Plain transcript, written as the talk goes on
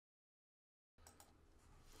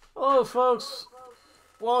Hello, folks.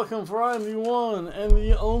 Welcome, for I am the one and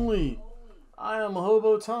the only. I am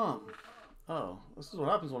Hobo Tom. Oh, this is what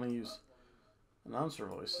happens when I use announcer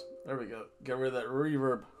voice. There we go. Get rid of that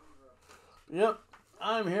reverb. Yep,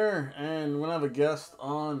 I'm here, and we're going to have a guest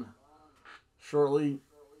on shortly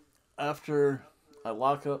after I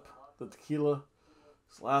lock up the tequila.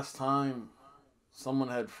 This last time, someone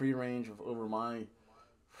had free range over my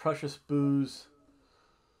precious booze,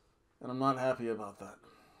 and I'm not happy about that.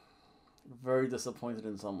 Very disappointed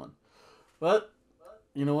in someone. But,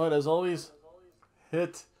 you know what, as always,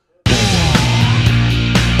 hit.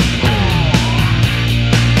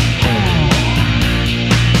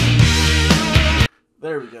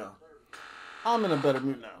 There we go. I'm in a better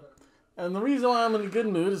mood now. And the reason why I'm in a good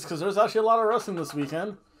mood is because there's actually a lot of wrestling this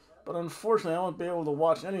weekend. But unfortunately, I won't be able to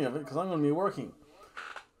watch any of it because I'm going to be working.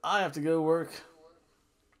 I have to go work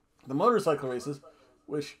the motorcycle races,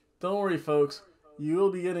 which, don't worry, folks, you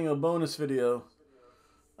will be getting a bonus video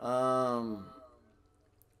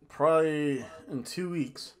probably in 2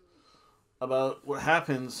 weeks about what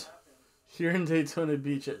happens here in Daytona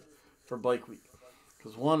Beach for Bike Week.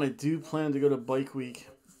 Because one, I do plan to go to Bike Week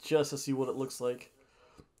just to see what it looks like.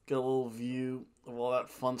 Get a little view of all that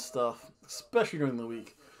fun stuff, especially during the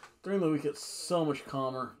week. During the week, it's so much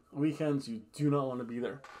calmer. Weekends, you do not want to be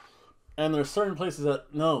there. And there are certain places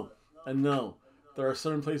that, no, there are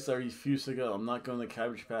certain places I refuse to go. I'm not going to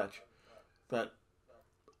Cabbage Patch. That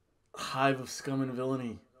hive of scum and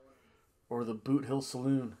villainy. Or the Boot Hill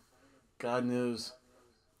Saloon. God knows.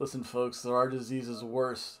 Listen, folks, there are diseases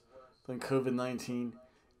worse than COVID-19.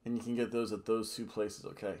 And you can get those at those two places,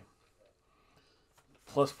 okay?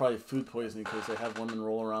 Plus probably food poisoning because they have women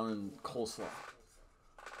roll around in coleslaw.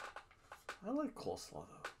 I like coleslaw,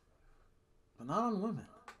 though. But not on women.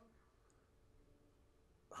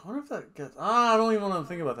 I wonder if that gets... I don't even want to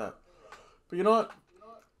think about that. But you know what?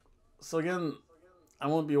 So again, I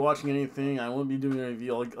won't be watching anything. I won't be doing a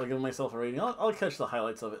review. I'll give myself a rating. I'll catch the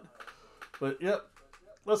highlights of it. But yep.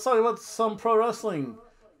 Let's talk about some pro wrestling.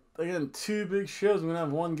 Again, 2 big shows. I'm going to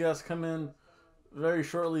have one guest come in very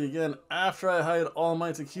shortly again after I hide all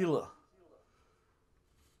my tequila.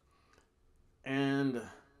 And...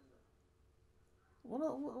 What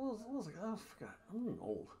was it? I forgot. I'm getting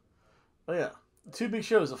old. Oh yeah. 2 big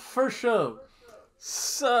shows. The first show,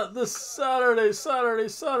 this Saturday.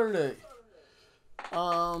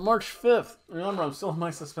 March 5th. Remember, I'm still in my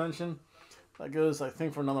suspension. That goes, I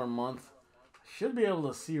think, for another month. I should be able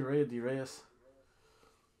to see Rey de Reyes.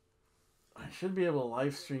 I should be able to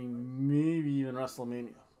live stream maybe even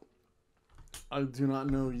WrestleMania. I do not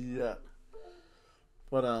know yet.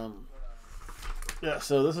 But, yeah,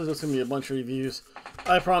 so this is just going to be a bunch of reviews.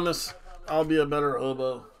 I promise I'll be a better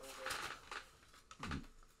hobo.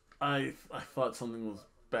 I thought something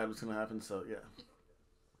bad was going to happen, so yeah.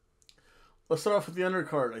 Let's start off with the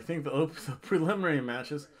undercard. I think the preliminary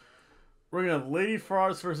matches. We're going to have Lady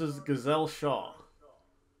Frost versus Gazelle Shaw.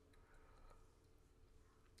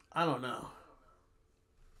 I don't know.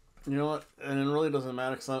 You know what? And it really doesn't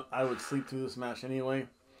matter because I would sleep through this match anyway.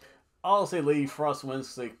 I'll say Lady Frost wins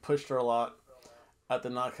because they pushed her a lot at the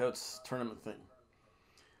Knockouts tournament thing.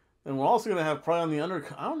 And we're also going to have probably on the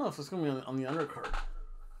undercard. I don't know if it's going to be on the undercard.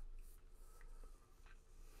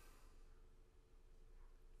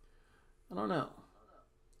 I don't know.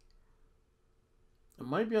 It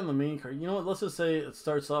might be on the main card. You know what? Let's just say it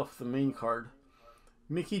starts off with the main card.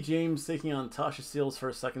 Mickie James taking on Tasha Steelz for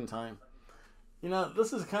a second time. You know,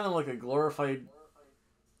 this is kind of like a glorified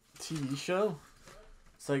TV show.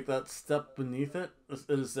 It's like that step beneath it. It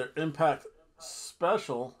is their Impact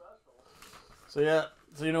special. So yeah.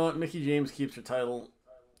 So you know what? Mickie James keeps her title.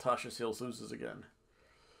 Tasha Steelz loses again.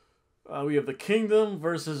 We have the Kingdom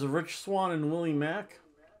versus Rich Swann and Willie Mack.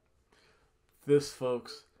 This,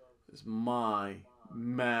 folks, is my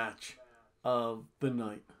match of the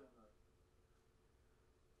night.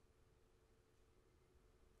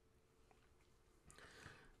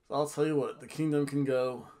 So I'll tell you what, the Kingdom can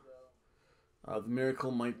go. The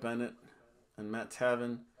Miracle, Mike Bennett, and Matt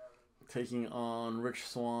Taven taking on Rich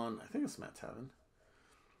Swann. I think it's Matt Taven.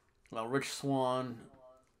 Rich Swann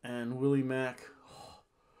and Willie Mack. Oh,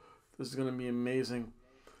 this is going to be amazing.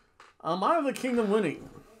 I have the Kingdom winning.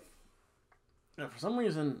 Yeah, for some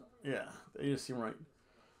reason, yeah, they just seem right.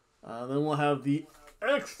 Then we'll have the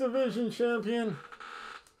X Division champion,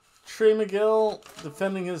 Trey Miguel,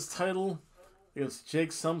 defending his title against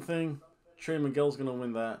Jake something. Trey Miguel's going to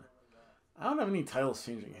win that. I don't have any titles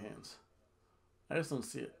changing hands. I just don't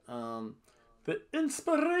see it. The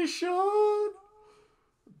Inspiration!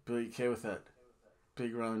 Billy Kay with that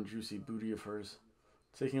big round juicy booty of hers.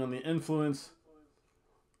 Taking on the Influence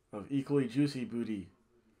of equally juicy booty,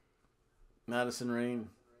 Madison Rain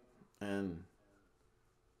and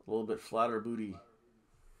a little bit flatter booty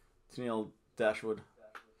Tennille Dashwood.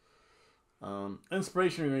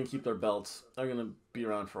 Inspiration are going to keep their belts. They're going to be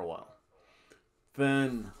around for a while.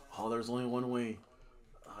 Then, there's only one way.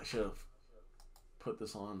 I should have put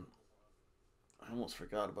this on. I almost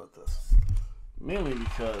forgot about this. Mainly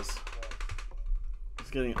because I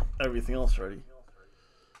was getting everything else ready.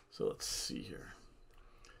 So let's see here.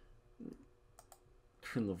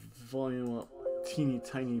 Turn the volume up teeny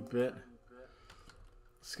tiny bit.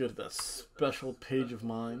 Let's go to that special page of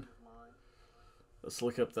mine. Let's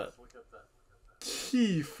look up that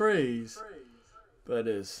key phrase that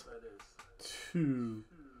is too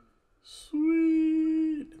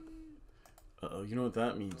sweet. Uh-oh, you know what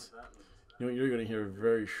that means. You know what you're going to hear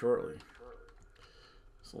very shortly.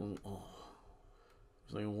 So,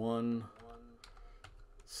 there's only one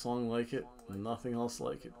song like it, and nothing else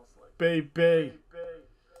like it. Baby!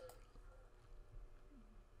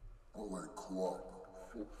 Bullet Club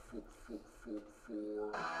for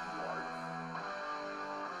life.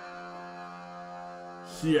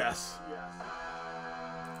 Yes.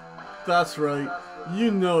 That's right.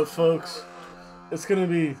 You know it, folks. It's going to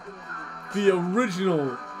be the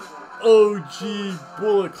original OG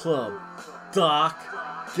Bullet Club. Doc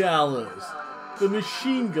Gallows. The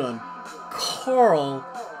Machine Gun. Carl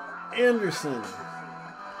Anderson.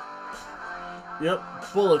 Yep,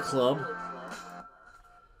 Bullet Club.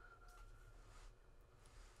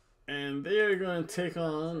 And they're going to take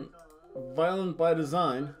on Violent by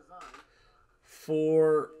Design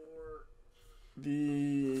for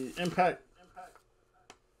the Impact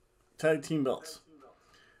Tag Team belts.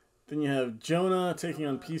 Then you have Jonah taking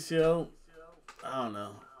on PCO. I don't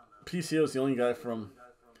know. PCO is the only guy from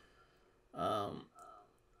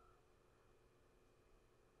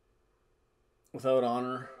Without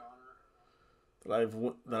Honor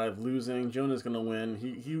that I've losing. Jonah's gonna win.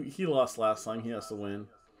 He lost last time. He has to win.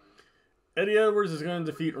 Eddie Edwards is gonna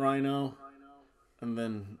defeat Rhino. And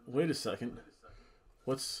then wait a second.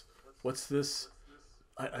 What's this?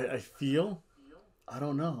 I feel? I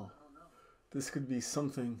don't know. This could be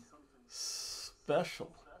something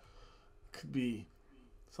special. Could be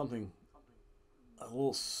something, a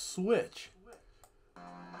little switch.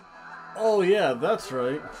 Oh yeah, that's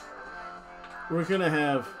right. We're gonna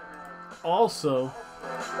have also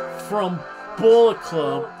from Bullet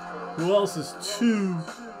Club, who else is too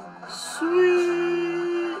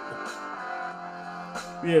sweet?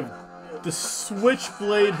 We have the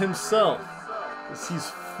Switchblade himself.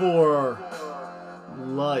 He's for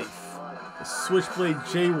life. The Switchblade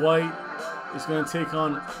Jay White is going to take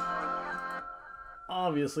on,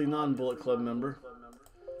 obviously, non-Bullet Club member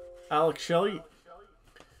Alex Shelley.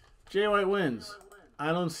 Jay White wins.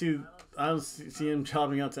 I don't see him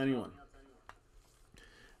chopping out to anyone.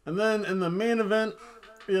 And then in the main event,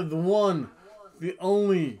 we have the one, the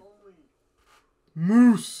only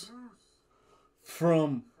Moose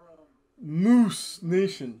from Moose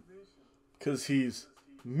Nation, because he's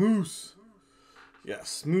Moose.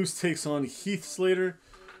 Yes, Moose takes on Heath Slater.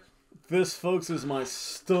 This, folks, is my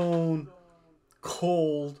stone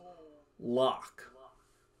cold lock.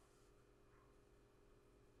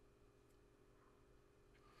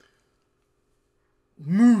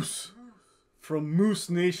 Moose from Moose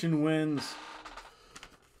Nation wins.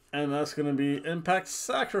 And that's going to be Impact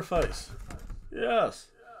Sacrifice. Yes.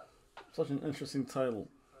 Such an interesting title.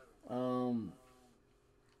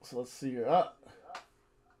 So let's see here.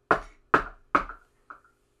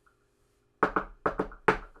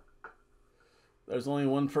 There's only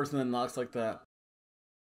one person that knocks like that.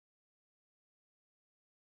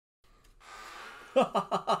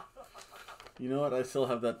 You know what? I still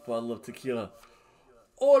have that bottle of tequila.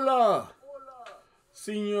 Hola,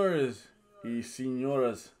 señores y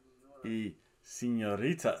señoras y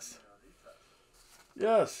señoritas.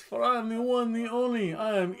 Yes, for I am the one, the only.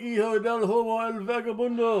 I am Hijo del Hobo el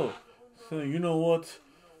Vagabundo. So you know what?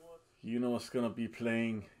 You know what's gonna be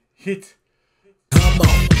playing? Hit. Come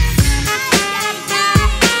on.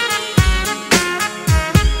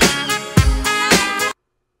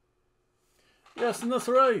 Yes, and that's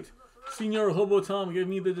right. Senior Hobo Tom gave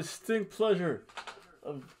me the distinct pleasure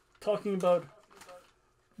of talking about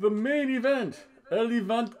the main event, El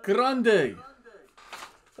Event Grande.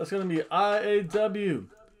 That's going to be AEW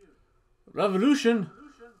Revolution.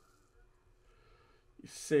 You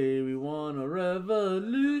say we want a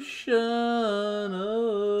revolution.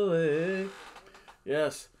 Oh, hey.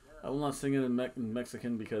 Yes, I will not sing it in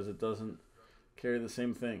Mexican because it doesn't carry the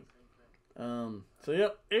same thing. So,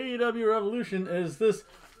 yep, AEW Revolution is this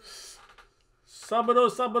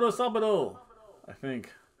sábado, I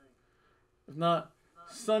think. If not,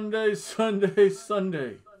 Sunday, Sunday,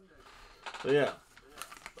 Sunday. So yeah,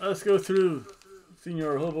 let's go through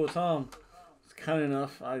Senior Hobo Tom. It's kind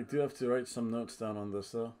enough. I do have to write some notes down on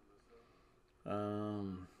this though.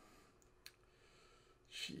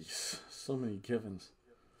 Jeez, so many givens.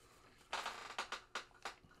 Let's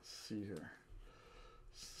see here.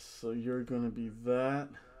 So you're going to be that.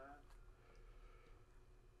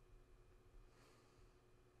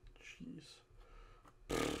 Jeez.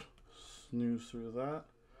 Snooze through that.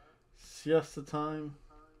 Siesta time.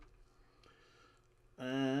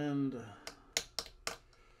 And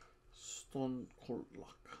Stone Court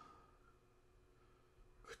Lock.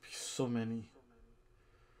 Could be so many.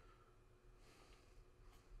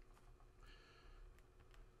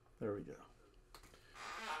 There we go.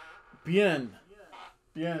 Bien.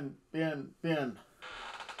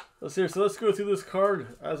 Let's see. So let's go through this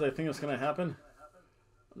card as I think it's going to happen.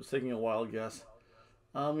 I'm just taking a wild guess.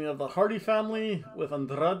 We have the Hardy family with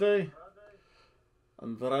Andrade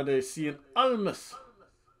Cien Almas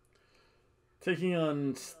taking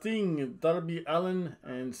on Sting, Darby Allin,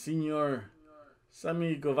 and Senor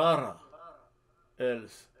Sammy Guevara, El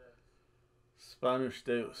Spanish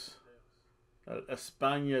Deus, El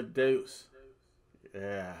España Deus.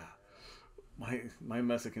 Yeah, my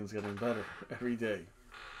Mexican's getting better every day.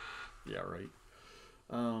 Yeah, right.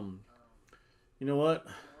 You know what?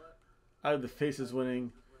 I have the faces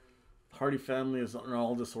winning. Hardy family is in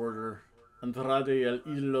all disorder. Andrade El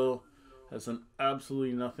Idolo has done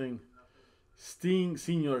absolutely nothing. Sting,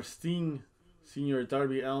 Senor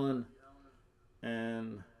Darby Allin,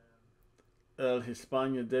 and El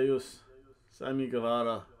Hispania Deus, Sammy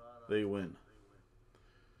Guevara, they win.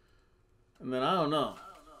 And then I don't know.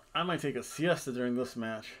 I might take a siesta during this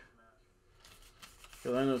match.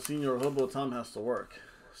 Because I know Senior Hobo Tom has to work.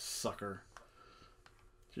 Sucker.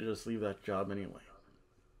 Should just leave that job anyway.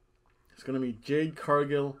 It's going to be Jade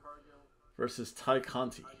Cargill versus Ty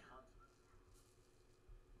Conti.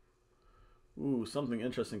 Ooh, something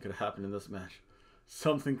interesting could happen in this match.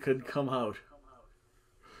 Something could come out.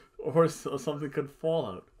 Or something could fall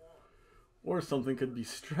out. Or something could be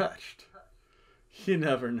stretched. You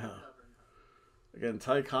never know. Again,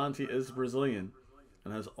 Ty Conti is Brazilian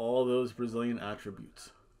and has all those Brazilian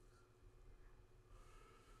attributes.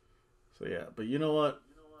 So yeah, but you know what?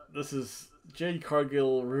 This is... Jade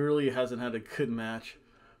Cargill really hasn't had a good match.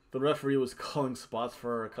 The referee was calling spots for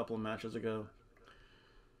her a couple of matches ago.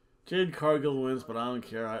 Jade Cargill wins, but I don't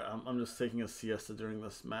care. I'm just taking a siesta during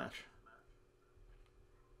this match.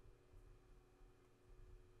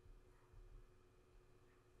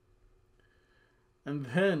 And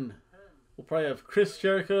then we'll probably have Chris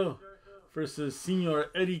Jericho versus Senior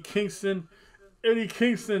Eddie Kingston. Eddie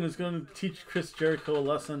Kingston is going to teach Chris Jericho a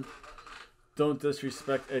lesson. Don't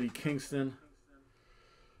disrespect Eddie Kingston.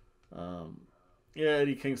 Yeah,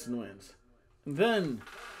 Eddie Kingston wins. And then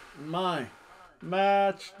my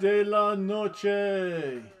match de la noche.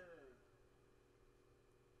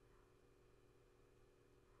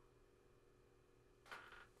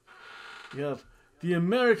 You have the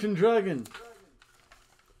American Dragon,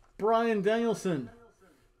 Bryan Danielson,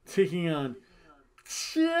 taking on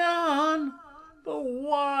John the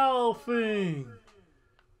Wild Thing.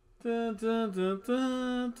 Dun, dun, dun,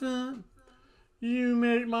 dun, dun. You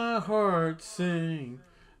make my heart sing.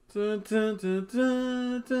 Dun, dun, dun,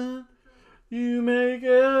 dun, dun. You make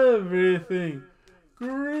everything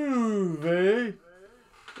groovy.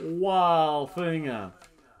 Wild Thing, I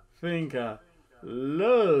think I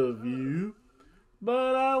love you,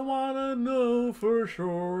 but I wanna know for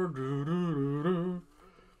sure. Do, do, do, do.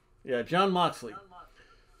 Yeah, John Moxley.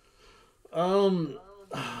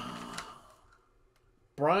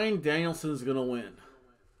 Bryan Danielson is gonna win.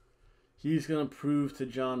 He's gonna prove to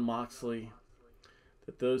John Moxley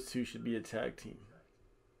that those two should be a tag team.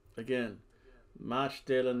 Again, match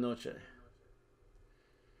de la noche.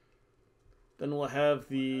 Then we'll have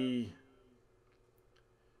the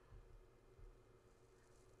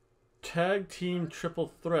tag team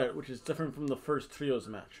triple threat, which is different from the first trios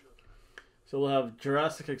match. So we'll have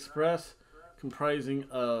Jurassic Express, comprising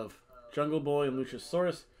of Jungle Boy and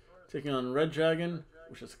Luchasaurus, taking on Red Dragon,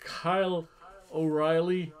 which is Kyle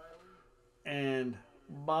O'Reilly and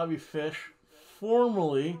Bobby Fish,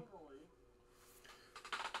 formerly.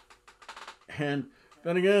 And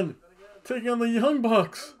then again, taking on the Young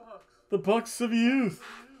Bucks, the Bucks of Youth.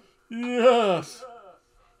 Yes.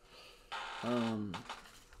 Yeah,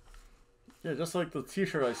 just like the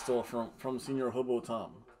T-shirt I stole from Senior Hobo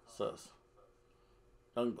Tom says.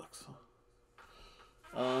 Young Bucks.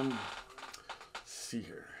 Let's see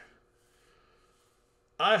here.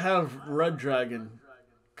 I have Red Dragon,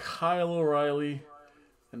 Kyle O'Reilly,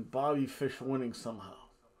 and Bobby Fish winning somehow.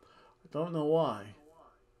 Don't know why.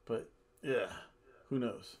 But, yeah. Who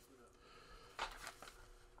knows?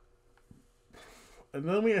 And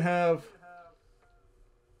then we have...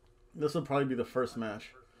 This will probably be the first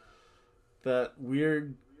match. That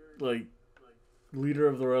weird, like, Leader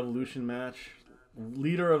of the Revolution match.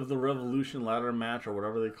 Leader of the Revolution ladder match, or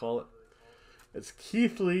whatever they call it. It's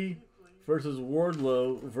Keith Lee versus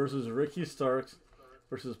Wardlow versus Ricky Starks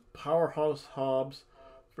versus Powerhouse Hobbs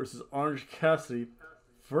versus Orange Cassidy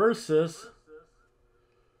versus...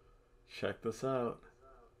 Check this out.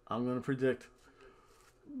 I'm going to predict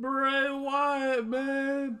Bray Wyatt,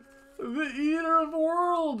 man. The Eater of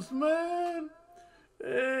Worlds, man.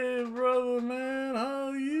 Hey, brother, man. How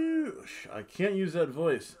are you? I can't use that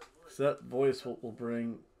voice. Because that voice will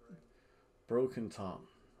bring Broken Tom.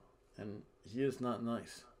 And he is not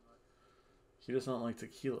nice. He does not like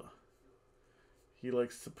tequila. He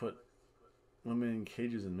likes to put women in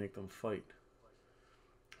cages and make them fight.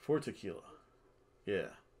 For tequila. Yeah.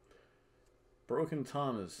 Broken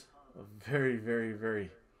Tom is a very, very, very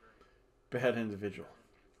bad individual.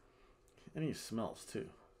 And he smells too.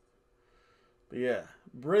 But yeah,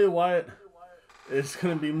 Bray Wyatt is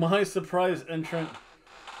going to be my surprise entrant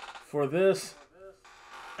for this.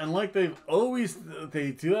 And like they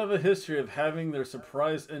do have a history of having their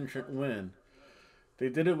surprise entrant win. They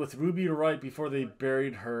did it with Ruby Riott before they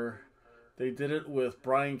buried her. They did it with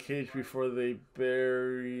Brian Cage before they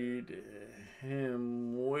buried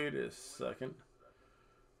him. Wait a second.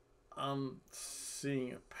 I'm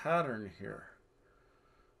seeing a pattern here.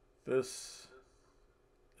 This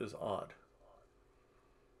is odd.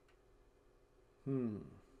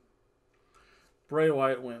 Bray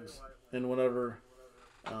Wyatt wins in whatever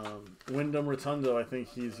Wyndham Rotundo, I think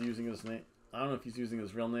he's using his name. I don't know if he's using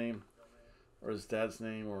his real name or his dad's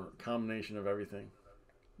name or a combination of everything.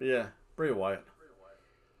 But yeah, Bray Wyatt.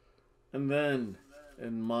 And then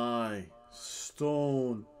in my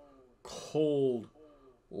stone cold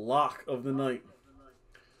lock of the night,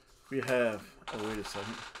 we have... Oh, wait a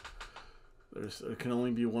second. There can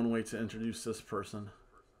only be one way to introduce this person.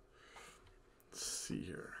 Let's see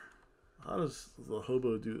here. How does the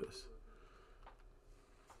Hobo do this?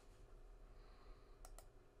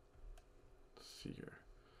 Let's see here.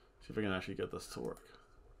 See if I can actually get this to work.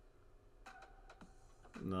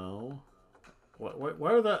 No.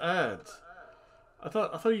 Why are there ads? I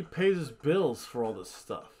thought he pays his bills for all this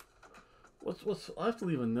stuff. I have to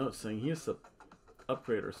leave a note saying he has to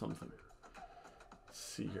upgrade or something. Let's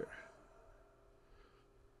see here.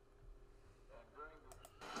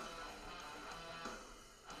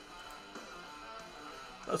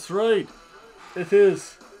 That's right. It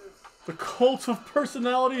is the cult of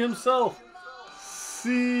personality himself,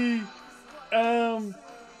 CM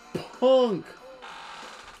Punk.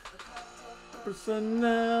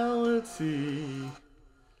 Personality.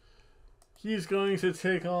 He's going to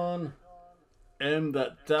take on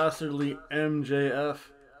that dastardly MJF.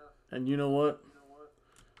 And you know what?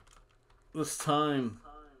 This time,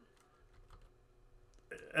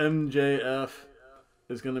 MJF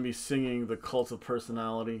is going to be singing the Cult of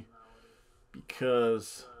Personality,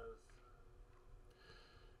 because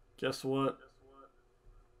guess what?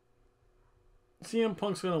 CM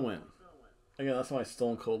Punk's going to win. Again, that's my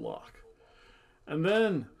Stone Cold lock. And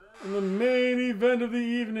then, in the main event of the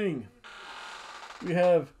evening, we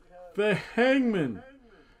have the Hangman,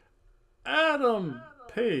 Adam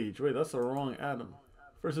Page. Wait, that's the wrong Adam.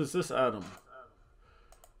 Versus this Adam.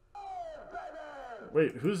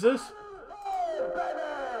 Wait, who's this?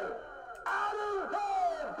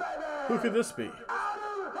 Who could this be?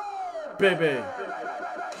 Baby.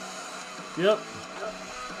 Yep.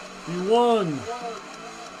 The one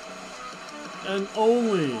and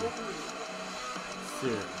only. Let's see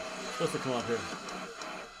it. Supposed to come up here.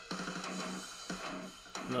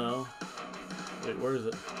 No. Wait, where is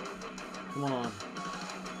it? Come on.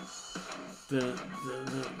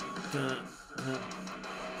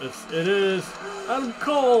 It is Adam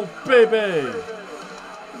Cole, baby.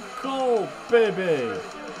 Cole, baby.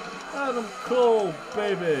 Adam Cole,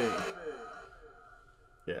 baby.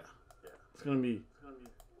 Yeah. It's going to be...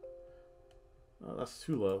 Oh, that's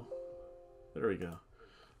too low. There we go.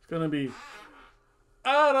 It's going to be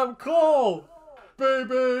Adam Cole,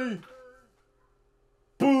 baby.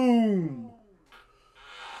 Boom.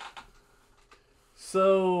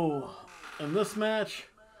 So, in this match,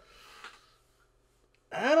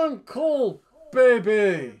 Adam Cole,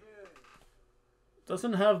 baby,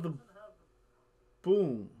 doesn't have the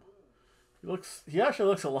boom. He actually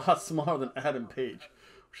looks a lot smaller than Adam Page,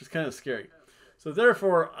 which is kind of scary. So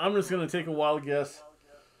therefore, I'm just going to take a wild guess.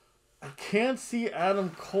 I can't see Adam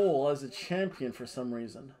Cole as a champion for some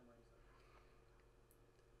reason.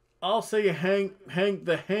 I'll say the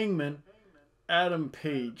Hangman, Adam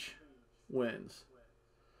Page, wins.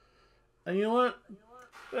 And you know what?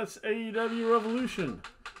 That's AEW Revolution.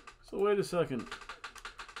 So wait a second.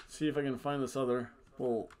 See if I can find this other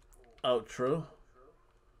little outro.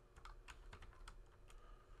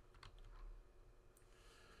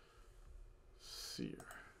 See here.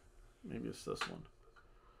 Maybe it's this one.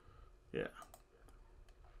 Yeah.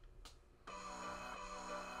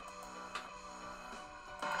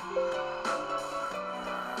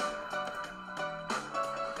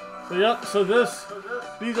 So yep,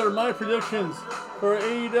 these are my predictions for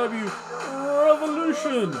AEW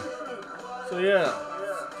Revolution. So yeah,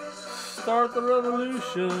 start the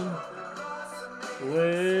revolution.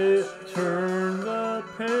 Wait, turn the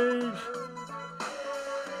page.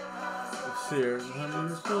 Let's see here.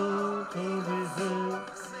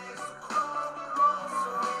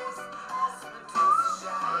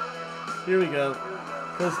 Here we go.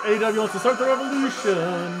 Because AEW wants to start the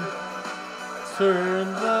revolution.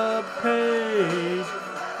 Turn the page.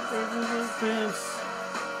 Resistance.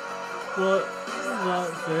 What not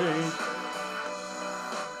stage?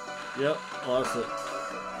 Yep, lost it.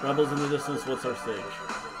 Rebels in the distance. What's our stage?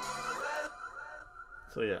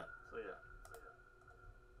 So yeah.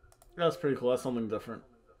 That's pretty cool. That's something different.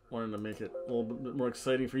 Wanted to make it a little bit more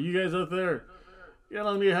exciting for you guys out there. Again,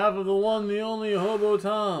 on behalf of the one, the only Hobo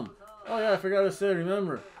Tom. Oh yeah, I forgot to say,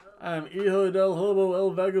 remember, I am Hijo del Hobo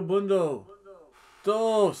el Vagabundo.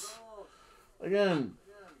 Dos. Again,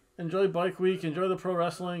 enjoy Bike Week, enjoy the pro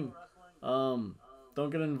wrestling. Don't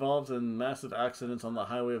get involved in massive accidents on the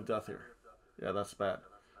highway of death here. Yeah, that's bad.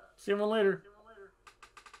 See you later.